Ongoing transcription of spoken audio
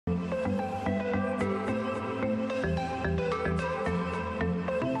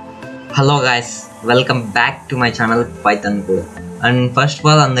Hello guys, welcome back to my channel Python code. And first of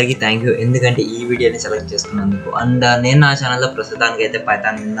all అందరికీ thank you, ఎందుకంటే ఈ వీడియోని select చేసుకున్నందుకు. And నేను నా ఛానల్లో ప్రస్తుతానికి అయితే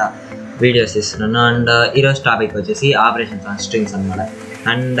పైథాన్ మీద వీడియోస్ ఇస్తున్నాను. అండ్ ఈరోజు టాపిక్ వచ్చేసి ఆపరేషన్స్ ఆన్ స్ట్రింగ్స్ అనమాట.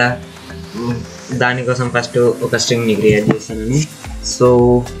 అండ్ దానికోసం ఫస్ట్ ఒక స్ట్రింగ్ని క్రియేట్ చేస్తానని. So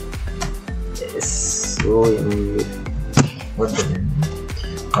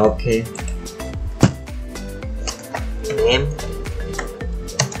okay, name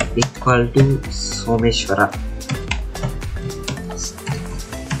equal to Someshwara.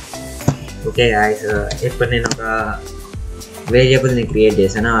 Okay guys, ఇప్పుడు నేను ఒక వేరియబుల్ని క్రియేట్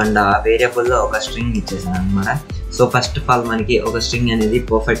చేశాను అండ్ ఆ వేరియబుల్లో ఒక స్ట్రింగ్ ఇచ్చేసాను అనమాట. సో ఫస్ట్ ఆఫ్ ఆల్ మనకి ఒక స్ట్రింగ్ అనేది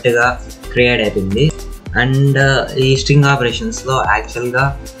పర్ఫెక్ట్గా క్రియేట్ అయిపోయింది. అండ్ ఈ స్ట్రింగ్ ఆపరేషన్స్లో యాక్చువల్గా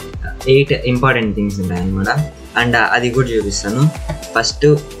 8 ఇంపార్టెంట్ థింగ్స్ ఉంటాయి అనమాట. అండ్ అది కూడా చూపిస్తాను. ఫస్ట్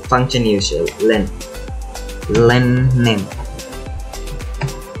ఫంక్షన్ యూజ్ చేయాలి, లెన్ నేమ్.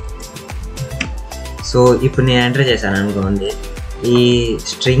 సో ఇప్పుడు నేను ఎంటర్ చేశాను అనుకోండి, ఈ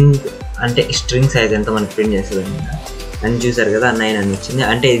స్ట్రింగ్ అంటే స్ట్రింగ్ సైజ్ ఎంత మనకి ప్రింట్ చేస్తుంది అనమాట. అని చూసారు కదా, 9 అని వచ్చింది.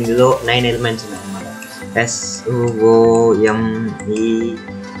 అంటే ఇందులో 9 ఎలిమెంట్స్ ఉన్నాయి అనమాట.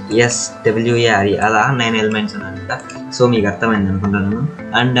 SOMESWARE అలా 9 ఎలిమెంట్స్ ఉన్నాయన్నమాట. సో మీకు అర్థమైంది అనుకుంటున్నాను.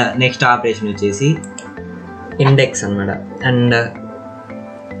 అండ్ నెక్స్ట్ ఆపరేషన్ వచ్చేసి ఇండెక్స్ అనమాట. అండ్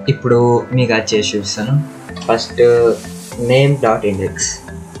ఇప్పుడు మీకు అది చేసి చూపిస్తాను. First name dot index.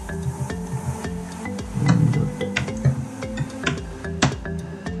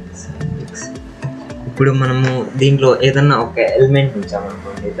 ఇప్పుడు మనము దీంట్లో ఏదన్నా ఒక ఎలిమెంట్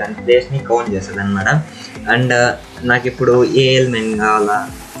ఉంచామనుకోండి, దాని ప్లేస్ని కౌంట్ చేస్తుంది అనమాట. అండ్ నాకు ఇప్పుడు ఏ ఎలిమెంట్ కావాలా,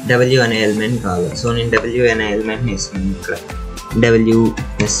 W అనే ఎలిమెంట్ కావాలి. సో నేను W అనే ఎలిమెంట్ని ఇస్తున్నాను. ఇక్కడ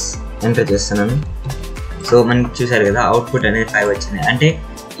WS ఎంటర్ చేస్తున్నాను. సో మనకి చూసారు కదా, అవుట్పుట్ అనేది 5 వచ్చింది. అంటే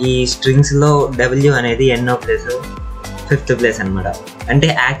ఈ స్ట్రింగ్స్లో W అనేది ఎన్నో ప్లేస్, 5th ప్లేస్ అనమాట. అంటే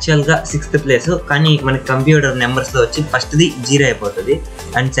యాక్చువల్గా 6th ప్లేస్, కానీ మనకి కంప్యూటర్ నెంబర్స్లో వచ్చి ఫస్ట్ది 0 అయిపోతుంది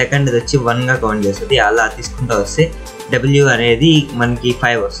అండ్ సెకండ్ది వచ్చి 1గా కౌంట్ చేస్తుంది. అలా తీసుకుంటూ వస్తే W అనేది మనకి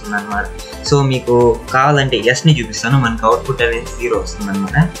 5 వస్తుంది అనమాట. సో మీకు కావాలంటే ఎస్ని చూపిస్తాను, మనకి అవుట్పుట్ అనేది 0 వస్తుంది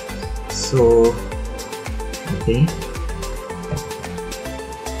అనమాట. So okay,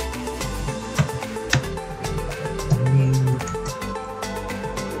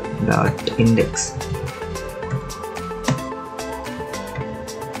 dot index.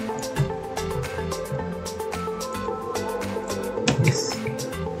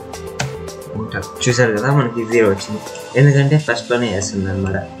 చూసారు కదా, మనకి 0 వచ్చింది, ఎందుకంటే ఫస్ట్లోనే వేస్తుంది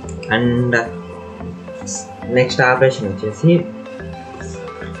అనమాట. అండ్ నెక్స్ట్ ఆపరేషన్ వచ్చేసి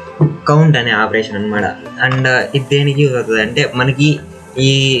కౌంట్ అనే ఆపరేషన్ అనమాట. అండ్ ఇది దేనికి యూజ్ అవుతుంది అంటే, మనకి ఈ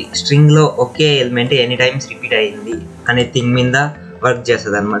స్ట్రింగ్లో ఒకే ఎలిమెంట్ ఎనీ టైమ్స్ రిపీట్ అయ్యింది అనే థింగ్ మీద వర్క్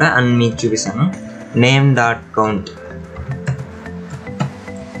చేస్తుంది అనమాట. అండ్ మీకు చూపిస్తాను. Name dot count.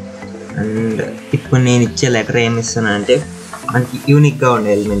 అండ్ ఇప్పుడు నేను ఇచ్చే లెటర్ ఏమి ఇస్తున్నాను అంటే, మనకి యూనిక్గా ఉండే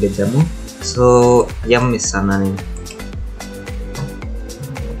ఎలిమెంట్ ఇద్దాము. సో M ఇస్తాను నేను.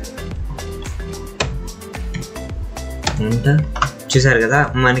 చూసారు కదా,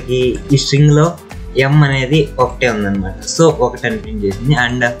 మనకి ఈ స్ట్రింగ్లో M అనేది ఒకటే ఉందన్నమాట. సో ఒకటని ప్రింట్ చేసింది.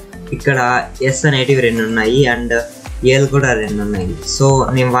 అండ్ ఇక్కడ S అనేటివి 2 ఉన్నాయి అండ్ L కూడా 2 ఉన్నాయి. సో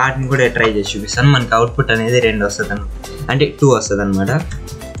నేను వాటిని కూడా ట్రై చేసి చూపిస్తాను. మనకి అవుట్పుట్ అనేది 2 వస్తుంది అనమాట, అంటే 2 వస్తుంది అనమాట.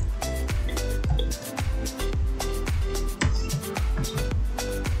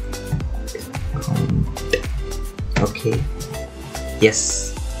 Okay, yes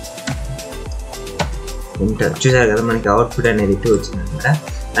inter. చూసారు కదా, మనకి అవుట్పుట్ అనేది 2 వచ్చింది అనమాట.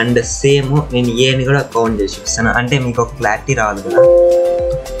 అండ్ సేమ్ నేను ఏని కూడా కౌంట్ చేసి చూపిస్తాను, అంటే మీకు ఒక క్లారిటీ రావాలి కదా.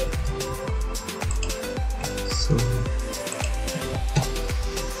 సో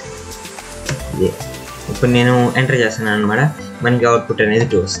ఇప్పుడు నేను ఎంటర్ చేస్తున్నాను అనమాట. మనకి అవుట్పుట్ అనేది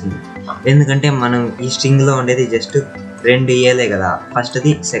 2 వస్తుంది, ఎందుకంటే మనం ఈ స్ట్రింగ్లో ఉండేది జస్ట్ 2 ఏలే కదా,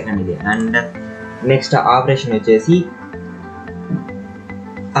 ఫస్ట్ది సెకండ్ది. అండ్ నెక్స్ట్ ఆపరేషన్ వచ్చేసి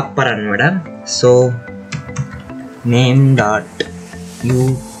అప్పర్ అనమాట. So name dot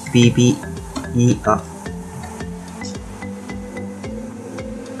UPPER.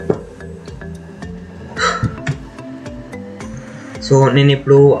 So నేను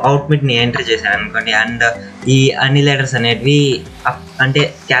ఇప్పుడు అవుట్పుట్ని ఎంటర్ చేశాను అనుకోండి. అండ్ ఈ అన్ని లెటర్స్ అనేటివి అంటే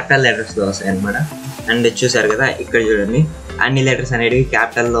క్యాపిటల్ లెటర్స్లో వస్తాయి అనమాట. అండ్ చూసారు కదా, ఇక్కడ చూడండి, అన్ని లెటర్స్ అనేటివి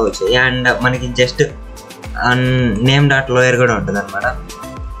క్యాపిటల్లో వచ్చాయి. అండ్ మనకి జస్ట్ నేమ్ డాట్ లోయర్ కూడా ఉంటుంది అనమాట.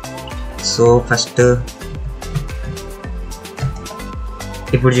 సో ఫస్ట్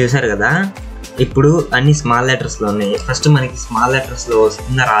ఇప్పుడు చూసారు కదా, ఇప్పుడు అన్ని స్మాల్ లెటర్స్లో ఉన్నాయి. ఫస్ట్ మనకి స్మాల్ లెటర్స్లో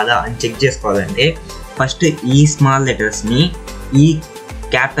వస్తుందా రాదా అని చెక్ చేసుకోవాలంటే, ఫస్ట్ ఈ స్మాల్ లెటర్స్ని ఈ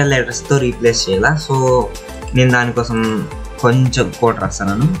క్యాపిటల్ లెటర్స్తో రీప్లేస్ చేయాలా. సో నేను దానికోసం కొంచెం కోడ్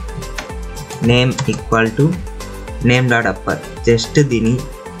రాస్తాను. Name equal to name dot upper. Just దీన్ని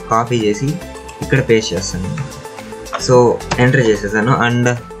కాపీ చేసి ఇక్కడ పేస్ట్ చేస్తాను. సో ఎంటర్ చేసేసాను. అండ్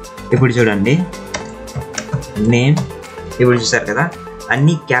ఇప్పుడు చూడండి నేమ్, ఇప్పుడు చూసారు కదా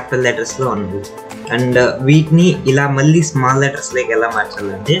అన్ని క్యాపిటల్ లెటర్స్లో ఉన్నాయి. అండ్ వీటిని ఇలా మళ్ళీ స్మాల్ లెటర్స్లోకి ఎలా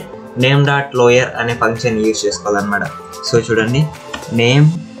మార్చాలంటే నేమ్ డాట్ లోయర్ అనే ఫంక్షన్ యూజ్ చేసుకోవాలన్నమాట. సో చూడండి నేమ్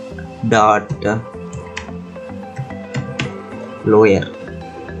డాట్ లోయర్.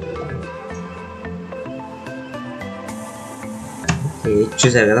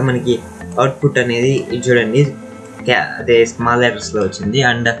 చూసారు కదా మనకి అవుట్పుట్ అనేది చూడండి అదే స్మాల్ లెటర్స్లో వచ్చింది.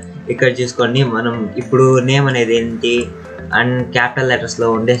 అండ్ ఇక్కడ చూసుకోండి మనం ఇప్పుడు నేమ్ అనేది ఏంటి అండ్ క్యాపిటల్ లెటర్స్లో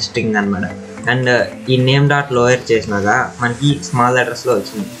ఉండే స్ట్రింగ్ అనమాట. అండ్ ఈ నేమ్ డాట్ లోయర్ చేసినాక మనకి స్మాల్ లెటర్స్లో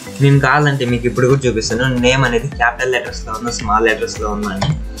వచ్చింది. నేను కావాలంటే మీకు ఇప్పుడు కూడా చూపిస్తాను నేమ్ అనేది క్యాపిటల్ లెటర్స్లో ఉందో స్మాల్ లెటర్స్లో ఉందని.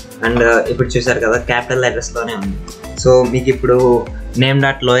 అండ్ ఇప్పుడు చూసారు కదా క్యాపిటల్ లెటర్స్లోనే ఉంది. సో మీకు ఇప్పుడు name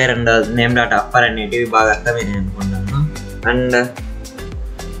dot lower and name dot upper అనేటివి బాగా అర్థమైనాయి అనుకుంటున్నాను. అండ్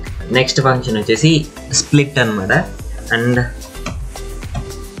నెక్స్ట్ ఫంక్షన్ వచ్చేసి స్ప్లిట్ అనమాట. And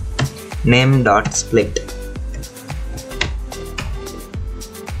name dot split.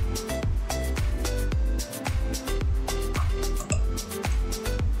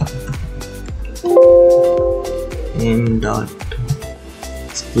 Name dot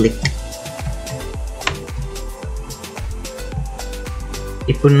split.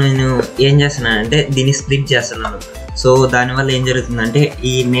 ఇప్పుడు నేను ఏం చేస్తున్నానంటే దీన్ని స్ప్లిట్ చేస్తున్నాను. సో దానివల్ల ఏం జరుగుతుందంటే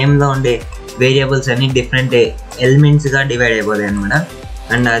ఈ నేమ్లో ఉండే వేరియబుల్స్ అన్ని డిఫరెంట్ ఎలిమెంట్స్గా డివైడ్ అయిపోతాయి అనమాట.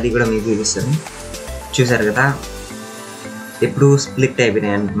 అండ్ అది కూడా మీకు చూపిస్తాను. చూసారు కదా ఇప్పుడు స్ప్లిట్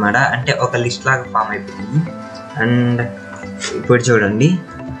అయిపోయినాయి అనమాట, అంటే ఒక లిస్ట్ లాగా ఫామ్ అయిపోయింది. అండ్ ఇప్పుడు చూడండి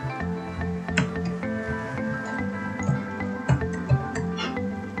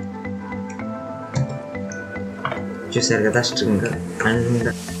చూసారు కదా స్ట్రింగ్.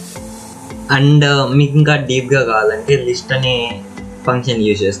 అండ్ మీకు ఇంకా డీప్గా కావాలంటే లిస్ట్ అనే ఫంక్షన్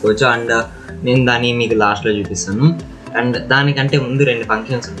యూజ్ చేసుకోవచ్చు. అండ్ నేను దాన్ని మీకు లాస్ట్లో చూపిస్తాను. అండ్ దానికంటే ముందు 2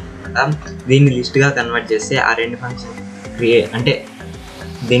 ఫంక్షన్స్ ఉన్నాయన్నమాట. దీన్ని లిస్ట్గా కన్వర్ట్ చేస్తే ఆ 2 ఫంక్షన్ అంటే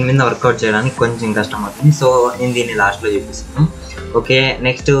దీని మీద వర్కౌట్ చేయడానికి కొంచెం కష్టం అవుతుంది. సో నేను దీన్ని లాస్ట్లో చూపిస్తాను. ఓకే,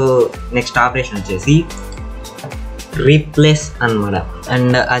 నెక్స్ట్ ఆపరేషన్ వచ్చేసి రీప్లేస్ అనమాట.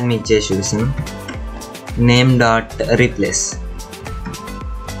 అండ్ అది మీకు చేసి చూపిస్తాను. Name dot replace.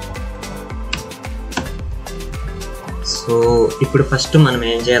 సో ఇప్పుడు ఫస్ట్ మనం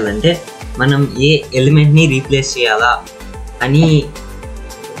ఏం చేయాలంటే మనం ఏ ఎలిమెంట్ని రీప్లేస్ చేయాలా అని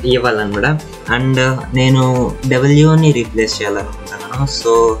ఇవ్వాలన్నమాట. అండ్ నేను డబ్ల్యూని రీప్లేస్ చేయాలనుకుంటున్నాను.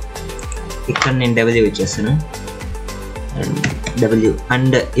 సో ఇక్కడ నేను డబ్ల్యూ ఇచ్చేస్తాను. డబ్ల్యూ.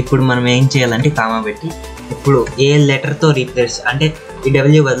 అండ్ ఇప్పుడు మనం ఏం చేయాలంటే కామా పెట్టి ఇప్పుడు ఏ లెటర్తో రీప్లేస్ అంటే ఈ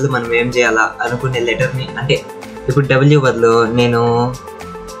డబ్ల్యూ బదులు మనం ఏం చేయాలా అనుకునే లెటర్ని, అంటే ఇప్పుడు డబ్ల్యూ బదులు నేను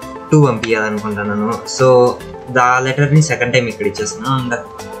 2 పంపించాలనుకుంటున్నాను. సో దా లెటర్ని సెకండ్ టైం ఇక్కడ ఇచ్చేస్తాను అండ్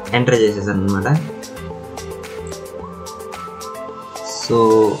ఎంటర్ చేసేసాను అనమాట. సో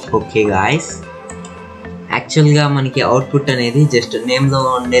ఓకే గాయస్, యాక్చువల్గా మనకి అవుట్పుట్ అనేది జస్ట్ నేమ్లో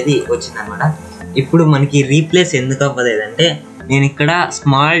ఉండేది వచ్చిందనమాట. ఇప్పుడు మనకి రీప్లేస్ ఎందుకు అవ్వలేదంటే నేను ఇక్కడ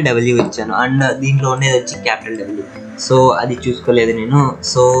స్మాల్ డబ్ల్యూ ఇచ్చాను అండ్ దీంట్లో ఉండేది వచ్చి క్యాపిటల్ డబ్ల్యూ. సో అది చూసుకోలేదు నేను.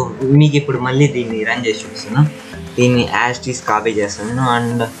 సో మీకు ఇప్పుడు మళ్ళీ దీన్ని రన్ చేసి చూపిస్తాను. దీన్ని యాస్టీస్ కాపీ చేస్తాను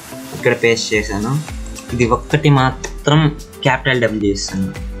అండ్ ఇక్కడ పేస్ట్ చేశాను. ఇది ఒక్కటి మాత్రం క్యాపిటల్ డబ్ల్యూ ఇస్తాను.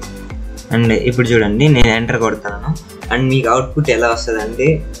 అండ్ ఇప్పుడు చూడండి నేను ఎంటర్ కొడతాను అండ్ మీకు అవుట్పుట్ ఎలా వస్తుంది అంటే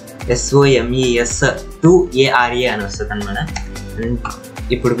SOMES2ARA అని వస్తుంది అనమాట. అండ్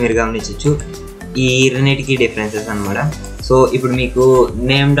ఇప్పుడు మీరు గమనించవచ్చు ఈ రెండింటికి డిఫరెన్సెస్ అనమాట. సో ఇప్పుడు మీకు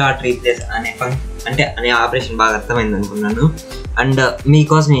నేమ్ డాట్ రీప్లేస్ అనే ఆపరేషన్ బాగా అర్థమైంది అనుకున్నాను. అండ్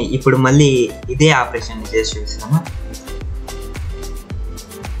మీకోసం ఇప్పుడు మళ్ళీ ఇదే ఆపరేషన్ చేసి చూపిస్తాను.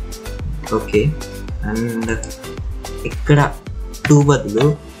 ఓకే, అండ్ ఇక్కడ 2 బదులు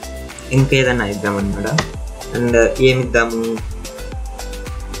ఇంకేదన్నా ఇద్దామన్నమాట. అండ్ ఏమిద్దాము,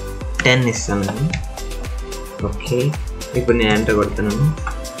 10 ఇస్తాను. ఓకే, ఇప్పుడు నేను ఎంటర్ కొడుతున్నాను.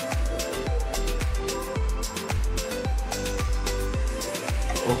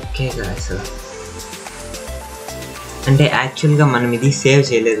 ఓకే గాయ్స్, అంటే యాక్చువల్గా మనం ఇది సేవ్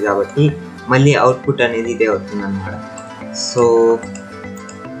చేయలేదు కాబట్టి మళ్ళీ అవుట్పుట్ అనేది ఇదే అవుతుంది అన్నమాట. సో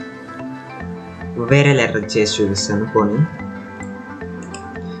వేరే లెటర్ చేసి చూపిస్తాను. పోనీ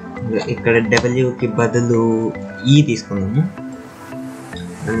ఇక్కడ డబ్ల్యూకి బదులు ఈ తీసుకున్నాము.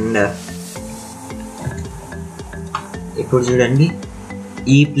 అండ్ ఇప్పుడు చూడండి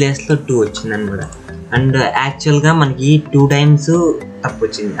ఈ ప్లేస్లో 2 వచ్చింది అనమాట. అండ్ యాక్చువల్గా మనకి 2 టైమ్స్ తప్పు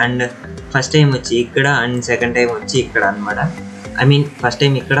వచ్చింది. అండ్ ఫస్ట్ టైం వచ్చి ఇక్కడ అండ్ సెకండ్ టైం వచ్చి ఇక్కడ అనమాట. ఐ మీన్ ఫస్ట్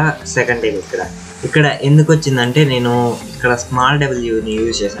టైం ఇక్కడ, సెకండ్ టైం ఇక్కడ. ఎందుకు వచ్చిందంటే నేను ఇక్కడ స్మాల్ డబ్ల్యూని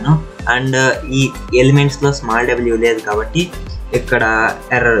యూజ్ చేశాను అండ్ ఈ ఎలిమెంట్స్లో స్మాల్ డబ్ల్యూ లేదు కాబట్టి ఇక్కడ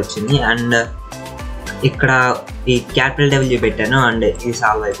ఎర్రర్ వచ్చింది. అండ్ ఇక్కడ ఈ క్యాపిటల్ డబ్ల్యూ పెట్టాను అండ్ ఇది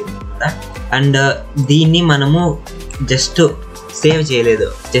సాల్వ్ అయిపోయింది అనమాట. అండ్ దీన్ని మనము జస్ట్ సేవ్ చేయలేదు,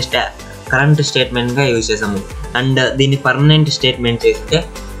 జస్ట్ కరెంట్ స్టేట్మెంట్గా యూజ్ చేసాము. అండ్ దీన్ని పర్మనెంట్ స్టేట్మెంట్ చేస్తే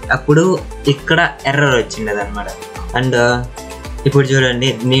అప్పుడు ఇక్కడ ఎర్రర్ వచ్చిండదు అనమాట. అండ్ ఇప్పుడు చూడండి,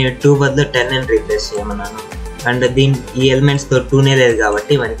 నేను 2 బదులు 10 అని రీప్లేస్ చేయమన్నాను. అండ్ ఈ ఎలిమెంట్స్తో 2నే లేదు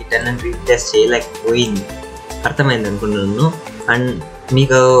కాబట్టి మనకి 10 అని రీప్లేస్ చేయలేకపోయింది. అర్థమైంది అనుకుంటున్నాను. అండ్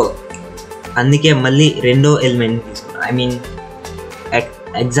మీకు అందుకే మళ్ళీ రెండో ఎలిమెంట్ తీసుకున్నాను, ఐ మీన్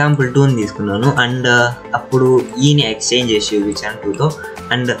ఎగ్జాంపుల్ 2ని తీసుకున్నాను. అండ్ అప్పుడు ఈని ఎక్స్చేంజ్ చేసి చూపించాను 2తో.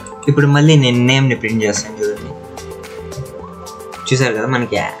 అండ్ ఇప్పుడు మళ్ళీ నేను నేమ్ని ప్రింట్ చేస్తాను. చూడండి, చూసారు కదా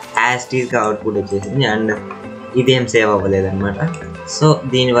మనకి యాజ్ టీజ్గా అవుట్పుట్ వచ్చేసింది. అండ్ ఇదేం సేవ్ అవ్వలేదు అనమాట. సో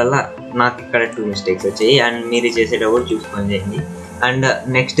దీనివల్ల నాకు ఇక్కడ 2 మిస్టేక్స్ వచ్చాయి. అండ్ మీరు చేసేటప్పుడు చూసుకొని చేయండి. అండ్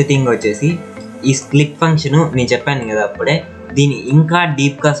నెక్స్ట్ థింగ్ వచ్చేసి ఈ స్ప్లిట్ ఫంక్షన్ నేను చెప్పాను కదా అప్పుడే, దీన్ని ఇంకా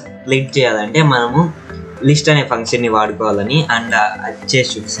డీప్గా స్ప్లిట్ చేయాలంటే మనము లిస్ట్ అనే ఫంక్షన్ని వాడుకోవాలని. అండ్ అది చేసి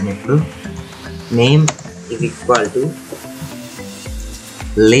చూపిస్తాను. ఇప్పుడు name is equal to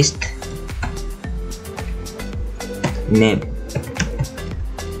list name.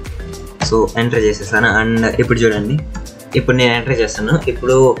 So enter చేసేసాను. అండ్ ఇప్పుడు చూడండి, ఇప్పుడు నేను ఎంటర్ చేస్తాను.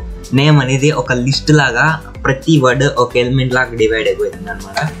 ఇప్పుడు నేమ్ అనేది ఒక లిస్ట్ లాగా ప్రతి వర్డ్ ఒక ఎలిమెంట్ లాగా డివైడ్ అయిపోతుంది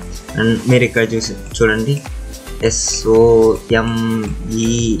అనమాట. అండ్ మీరు ఇక్కడ చూడండి, SOMESWARA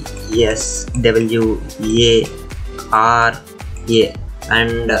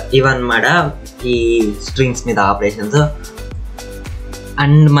అండ్ ఇవన్నమాట ఈ స్ట్రింగ్స్ మీద ఆపరేషన్స్.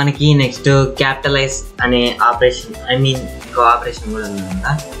 అండ్ మనకి నెక్స్ట్ క్యాపిటలైజ్ అనే ఆపరేషన్, ఐ మీన్ ఇంకో ఆపరేషన్ కూడా ఉందన్నమాట.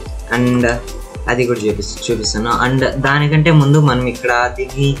 అండ్ అది కూడా చూపిస్తాను. అండ్ దానికంటే ముందు మనం ఇక్కడ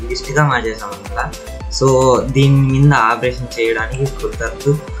దీన్ని లిస్ట్గా మార్చేసాం అనమాట. సో దీని మీద ఆపరేషన్ చేయడానికి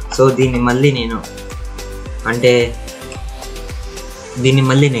కుదరదు. సో దీన్ని మళ్ళీ నేను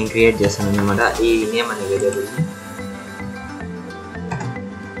క్రియేట్ చేస్తాను అనమాట, ఈ నేమ్ అనే వేరియబుల్ని.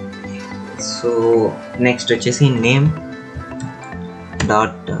 సో నెక్స్ట్ వచ్చేసి నేమ్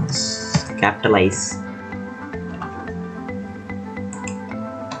డాట్ క్యాపిటలైజ్.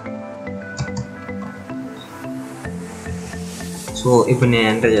 సో ఇప్పుడు నేను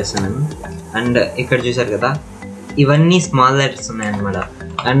ఎంటర్ చేస్తాను. అండ్ ఇక్కడ చూసారు కదా, ఇవన్నీ స్మాల్ లెటర్స్ ఉన్నాయన్నమాట.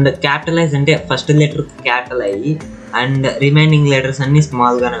 అండ్ క్యాపిటలైజ్ అంటే ఫస్ట్ లెటర్ క్యాపిటల్ అయ్యి అండ్ రిమైనింగ్ లెటర్స్ అన్నీ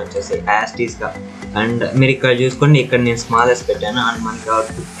స్మాల్గానే వచ్చేసాయి యాజ్ టీస్గా. అండ్ మీరు ఇక్కడ చూసుకోండి, ఇక్కడ నేను స్మాల్ ఎస్ పెట్టాను అండ్ మనకి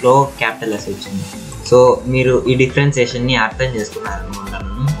అవుట్పుట్లో క్యాపిటల్ ఎస్ వచ్చింది. సో మీరు ఈ డిఫరెన్సియేషన్ని అర్థం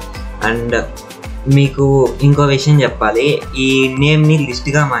చేసుకున్నారనుకుంటున్నాను. అండ్ మీకు ఇంకో విషయం చెప్పాలి, ఈ నేమ్ని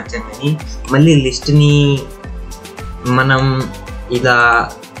లిస్ట్గా మార్చాం కానీ మళ్ళీ లిస్ట్ని మనం ఇలా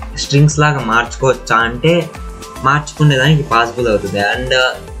స్ట్రింగ్స్ లాగా మార్చుకోవచ్చా అంటే మార్చుకునేదానికి పాసిబుల్ అవుతుంది. అండ్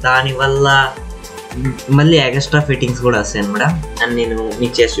దానివల్ల మళ్ళీ ఎక్స్ట్రా ఫిట్టింగ్స్ కూడా వస్తాయి అనమాట. అండ్ నేను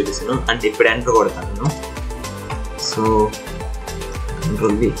మీకు చేసి చూపిస్తాను. అంటే ఇప్పుడు ఎంటర్ కొడతాను. సో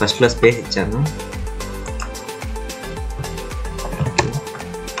కంట్రోల్ వి, ఫస్ట్లో స్పేస్ ఇచ్చాను.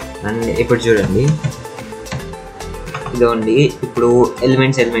 అండ్ ఇప్పుడు చూడండి, ఇదిగోండి ఇప్పుడు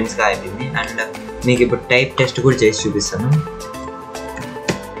ఎలిమెంట్స్గా అయిపోయింది. అండ్ మీకు ఇప్పుడు టైప్ టెస్ట్ కూడా చేసి చూపిస్తాను.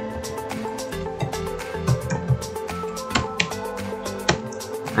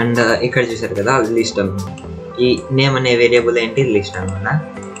 అండ్ ఇక్కడ చూసారు కదా లిస్ట్ అనమాట. ఈ నేమ్ అనే వేరియబుల్ ఏంటి, లిస్ట్ అనమాట.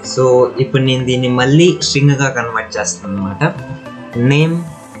 సో ఇప్పుడు నేను దీన్ని మళ్ళీ స్ట్రింగ్గా కన్వర్ట్ చేస్తాను అనమాట. నేమ్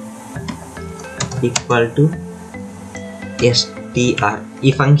ఈక్వల్ టు str,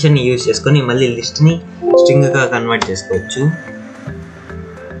 ఈ ఫంక్షన్ని యూజ్ చేసుకొని మళ్ళీ లిస్ట్ని స్ట్రింగ్గా కన్వర్ట్ చేసుకోవచ్చు.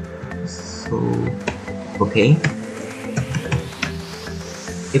 సో ఓకే,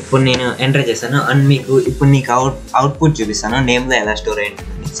 ఇప్పుడు నేను ఎంటర్ చేశాను. అండ్ మీకు ఇప్పుడు నీకు అవుట్పుట్ చూపిస్తాను నేమ్లో ఎలా స్టోర్ అయ్యింది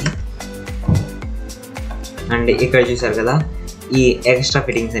అనేసి. అండ్ ఇక్కడ చూసారు కదా, ఈ ఎక్స్ట్రా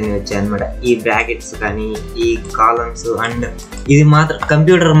ఫిట్టింగ్స్ అన్నీ వచ్చాయి అనమాట. ఈ బ్రాకెట్స్ కానీ ఈ కాలమ్స్. అండ్ ఇది మాత్రం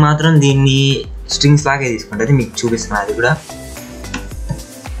కంప్యూటర్ మాత్రం దీన్ని స్ట్రింగ్స్ లాగే తీసుకుంటుంది. మీకు చూపిస్తున్నాను అది కూడా.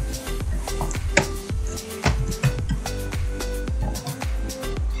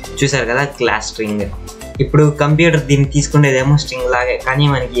 చూసారు కదా క్లాస్ స్ట్రింగ్. ఇప్పుడు కంప్యూటర్ దీన్ని తీసుకునేదేమో స్ట్రింగ్ లాగే, కానీ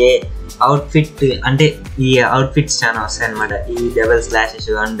మనకి అవుట్ఫిట్ అంటే ఈ అవుట్ఫిట్స్ చాలా వస్తాయి అనమాట. ఈ డబల్ స్లాషెస్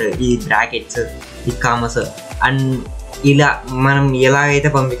అండ్ ఈ బ్రాకెట్స్, ఈ కామర్స్. అండ్ ఇలా మనం ఎలాగైతే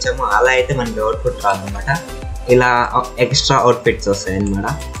పంపించామో అలా అయితే మనకి అవుట్పుట్ రాదనమాట. ఇలా ఎక్స్ట్రా అవుట్ఫిట్స్ వస్తాయి అనమాట.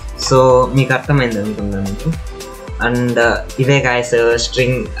 సో మీకు అర్థమైంది అనుకుంటున్నాను మీకు. అండ్ ఇవే గాయస్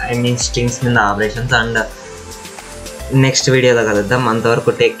స్ట్రింగ్స్ మీద ఆపరేషన్స్. అండ్ నెక్స్ట్ వీడియోలో కలుద్దాం.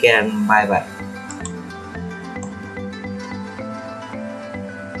 అంతవరకు take care and bye bye.